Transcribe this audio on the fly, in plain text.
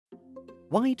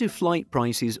Why do flight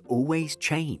prices always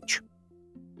change?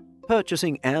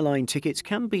 Purchasing airline tickets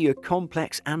can be a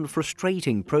complex and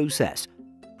frustrating process.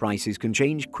 Prices can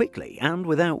change quickly and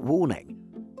without warning.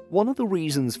 One of the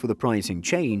reasons for the pricing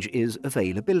change is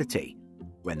availability.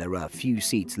 When there are few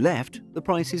seats left, the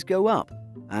prices go up,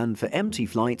 and for empty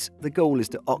flights, the goal is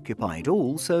to occupy it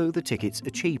all so the tickets are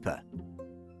cheaper.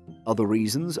 Other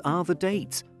reasons are the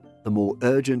dates. The more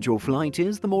urgent your flight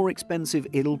is, the more expensive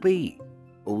it'll be.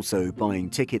 Also, buying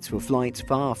tickets for flights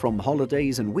far from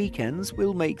holidays and weekends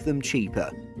will make them cheaper.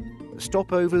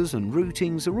 Stopovers and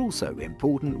routings are also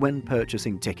important when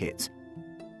purchasing tickets.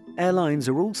 Airlines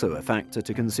are also a factor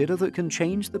to consider that can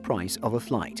change the price of a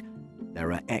flight.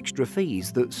 There are extra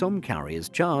fees that some carriers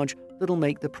charge that'll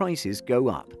make the prices go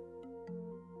up.